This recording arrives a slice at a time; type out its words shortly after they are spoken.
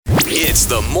It's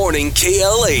the Morning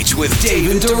KLH with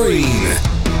Dave and Dorene.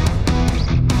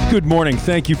 Good morning.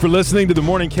 Thank you for listening to the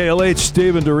Morning KLH.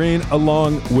 Dave and Dorene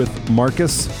along with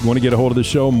Marcus. You want to get a hold of the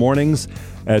show, mornings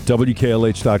at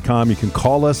WKLH.com. You can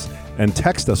call us and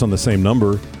text us on the same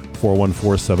number,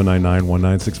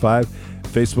 414-799-1965.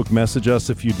 Facebook message us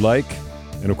if you'd like.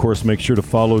 And, of course, make sure to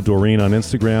follow Dorene on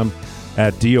Instagram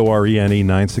at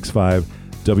DORENE965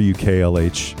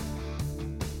 WKLH.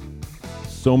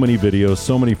 So many videos,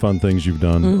 so many fun things you've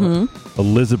done. Mm-hmm.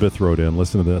 Elizabeth wrote in.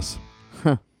 Listen to this.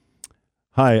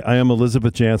 Hi, I am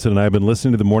Elizabeth Jansen, and I've been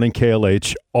listening to the Morning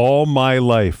KLH all my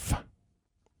life.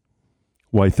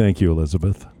 Why, thank you,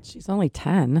 Elizabeth. She's only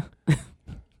 10.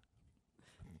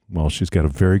 Well, she's got a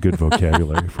very good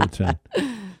vocabulary for 10.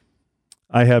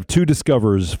 I have two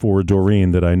discovers for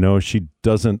Dorene that I know she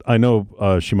doesn't. I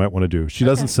know she might want to do. She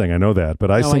doesn't sing. I know that.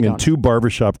 But I sing in two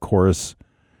barbershop chorus.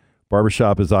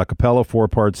 Barbershop is a cappella, 4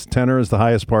 parts. Tenor is the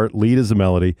highest part. Lead is the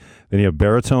melody. Then you have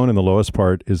baritone, and the lowest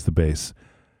part is the bass.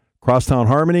 Crosstown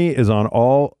Harmony is on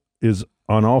all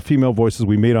female voices.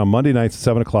 We meet on Monday nights at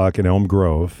 7 o'clock in Elm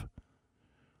Grove.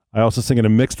 I also sing in a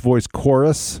mixed voice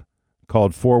chorus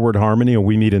called Forward Harmony, and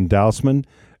we meet in Dousman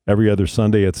every other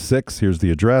Sunday at 6. Here's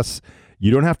the address.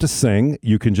 You don't have to sing.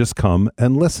 You can just come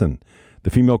and listen. The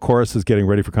female chorus is getting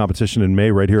ready for competition in May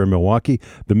right here in Milwaukee.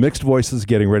 The mixed voice is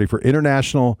getting ready for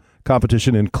international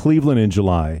competition in Cleveland in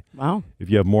July. Wow. If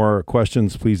you have more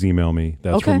questions, please email me.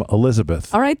 That's from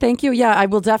Elizabeth. All right, thank you. Yeah, I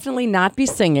will definitely not be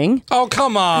singing. Oh,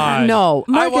 come on. No.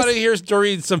 Marcus, I want to hear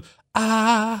Doreen some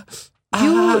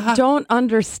You don't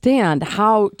understand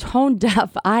how tone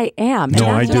deaf I am. No,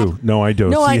 I do. No,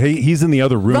 See, he's in the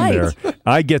other room Right. there.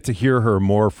 I get to hear her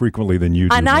more frequently than you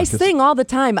do. And Marcus. I sing all the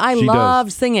time. I She love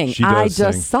does. singing. She does I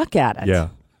just sing. suck at it. Yeah.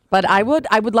 But I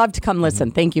would love to come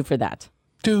listen. Thank you for that.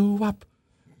 Do-wop.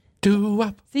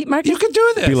 See, Marcus, You can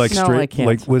do this. Be like No, straight, I can't.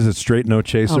 like was it Straight No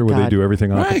Chaser Oh, where they God. do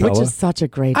everything a Right. cappella? which is such a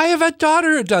great. I have a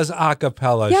daughter who does a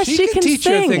cappella. Yeah, she can teach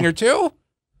you a sing. thing or two.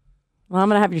 Well, I'm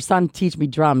going to have your son teach me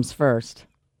drums first.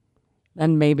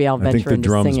 Then maybe I'll venture I think the into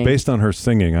drums, singing. based on her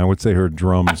singing, I would say her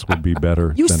drums would be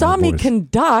better. You than saw her me voice.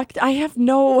 conduct. I have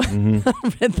no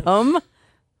rhythm.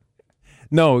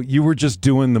 No, you were just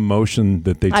doing the motion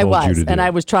that they told I was, you to do. and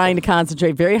I was trying to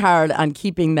concentrate very hard on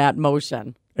keeping that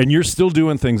motion. And you're still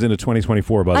doing things into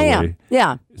 2024, by the I way. am,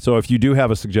 yeah. So if you do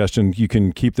have a suggestion, you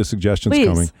can keep the suggestions Please,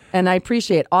 coming. and I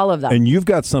appreciate all of them. And you've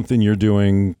got something you're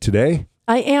doing today?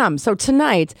 I am. So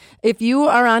tonight, if you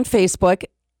are on Facebook,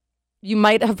 you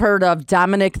might have heard of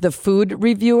Dominic, the food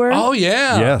reviewer. Oh,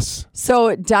 yeah. Yes.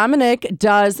 So Dominic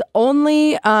does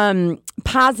only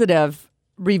positive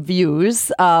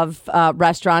reviews of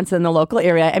restaurants in the local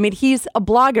area. I mean, he's a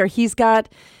blogger. He's got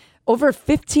over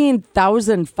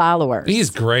 15,000 followers. He's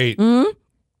great.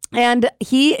 And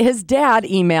his dad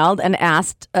emailed and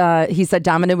asked, he said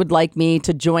Dominic would like me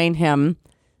to join him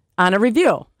on a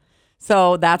review.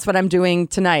 So that's what I'm doing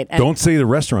tonight. And Don't say the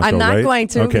restaurant, I'm though, not right? going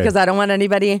to Okay. because I don't want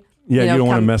anybody. Yeah, you don't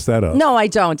want to come- mess that up. No, I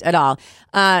don't at all.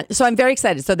 So I'm very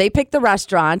excited. So they picked the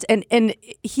restaurant, and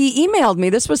he emailed me.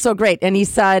 This was so great. And he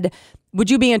said, would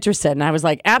you be interested? And I was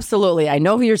like, absolutely. I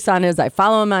know who your son is. I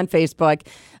follow him on Facebook.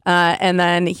 And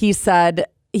then he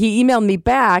emailed me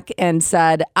back and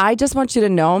said, I just want you to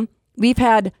know, we've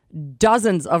had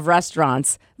dozens of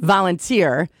restaurants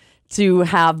volunteer to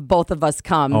have both of us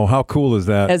come. Oh, how cool is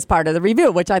that? As part of the review,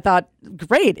 which I thought,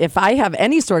 great. If I have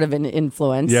any sort of an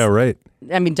influence. Yeah, right.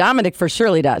 I mean, Dominic for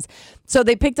surely does. So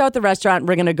they picked out the restaurant.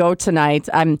 We're going to go tonight.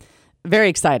 I'm very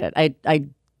excited. I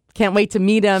can't wait to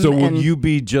meet him. So will you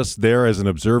be just there as an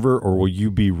observer, or will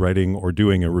you be writing or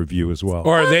doing a review as well?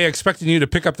 Or are they expecting you to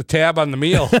pick up the tab on the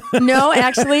meal? No,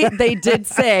 actually, they did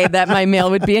say that my meal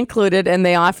would be included, and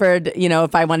they offered,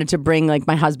 if I wanted to bring like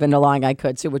my husband along, I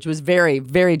could too, which was very,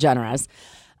 very generous.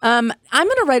 I'm going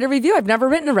to write a review. I've never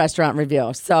written a restaurant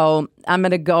review, so I'm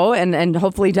going to go, and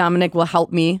hopefully Dominic will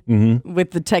help me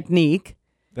with the technique.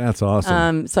 That's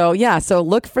awesome. So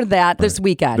look for that this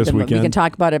weekend. This And we weekend? can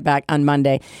talk about it back on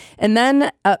Monday. And then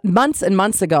months and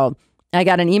months ago, I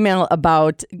got an email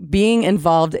about being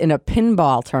involved in a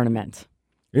pinball tournament.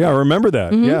 Yeah, I remember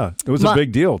that. Yeah, it was a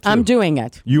big deal, too. I'm doing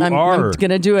it. I'm are?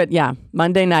 going to do it,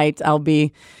 Monday night, I'll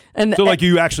be... And So like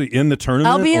you actually in the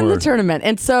tournament? I'll be in the tournament.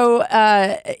 And so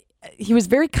he was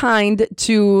very kind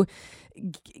to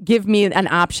give me an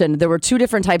option. There were two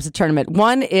different types of tournament.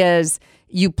 One is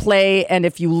you play, and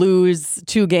if you lose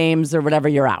 2 games or whatever,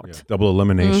 you're out. Yeah, double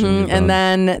elimination. you're And done.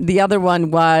 then the other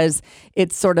one was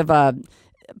it's sort of a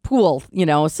pool,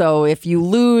 so if you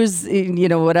lose,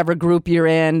 whatever group you're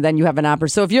in, then you have an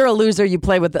opportunity. So if you're a loser, you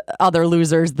play with the other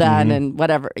losers then and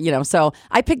whatever, so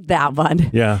I picked that one.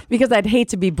 Yeah. Because I'd hate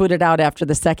to be booted out after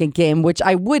the second game, which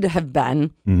I would have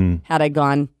been had I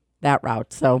gone that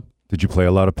route. So did you play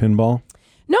a lot of pinball?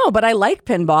 No, but I like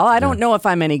pinball. I don't know if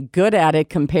I'm any good at it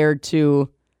compared to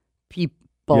people,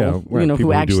 people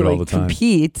who actually do it all the time.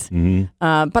 compete.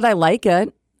 But I like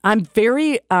it. I'm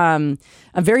very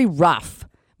rough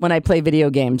when I play video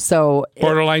games. So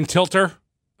Borderline tilter?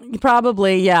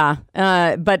 Probably, yeah.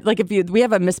 But like we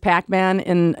have a Miss Pac-Man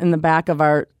in the back of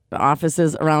our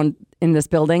offices around in this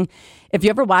building. If you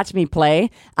ever watch me play,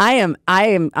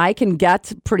 I can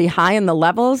get pretty high in the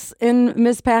levels in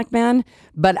Miss Pac-Man,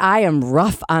 but I am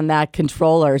rough on that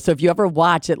controller. So if you ever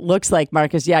watch, it looks like,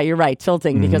 Marcus, yeah, you're right,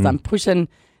 tilting because I'm pushing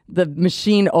the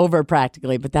machine over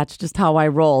practically, but that's just how I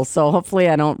roll. So hopefully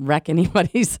I don't wreck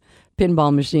anybody's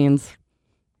pinball machines.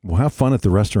 Well, have fun at the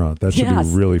restaurant. That should be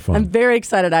really fun. I'm very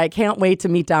excited. I can't wait to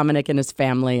meet Dominic and his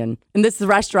family. And this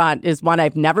restaurant is one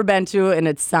I've never been to, and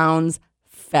it sounds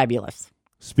fabulous.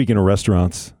 Speaking of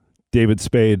restaurants, David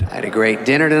Spade. I had a great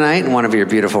dinner tonight in one of your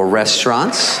beautiful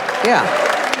restaurants. Yeah.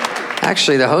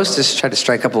 Actually, the hostess tried to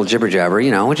strike up a little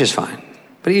jibber-jabber, which is fine.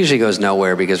 But it usually goes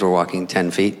nowhere because we're walking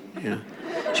 10 feet,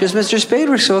 She goes, Mr. Spade,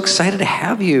 we're so excited to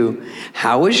have you.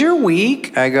 How was your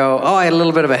week? I go, I had a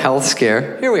little bit of a health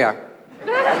scare. Here we are.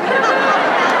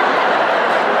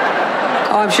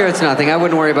 I'm sure it's nothing. I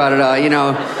wouldn't worry about it.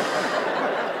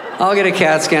 I'll get a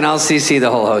CAT scan. I'll CC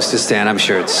the whole hostess stand. I'm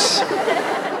sure it's...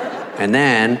 And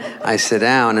then I sit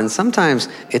down, and sometimes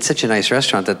it's such a nice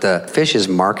restaurant that the fish is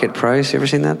market price. You ever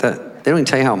seen that? They don't even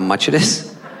tell you how much it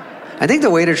is. I think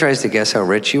the waiter tries to guess how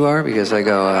rich you are because I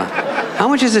go, how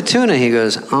much is a tuna? He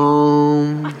goes, the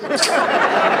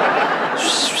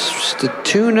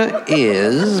tuna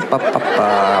is...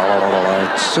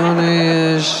 tuna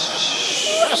is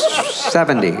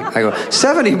 70. I go,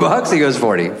 $70? He goes,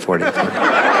 40. Oh,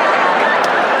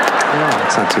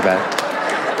 it's not too bad.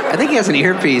 I think he has an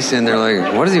earpiece, and they're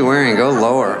like, what is he wearing? Go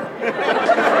lower.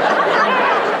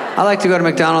 I like to go to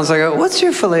McDonald's. I go, what's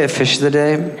your fillet of fish of the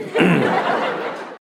day?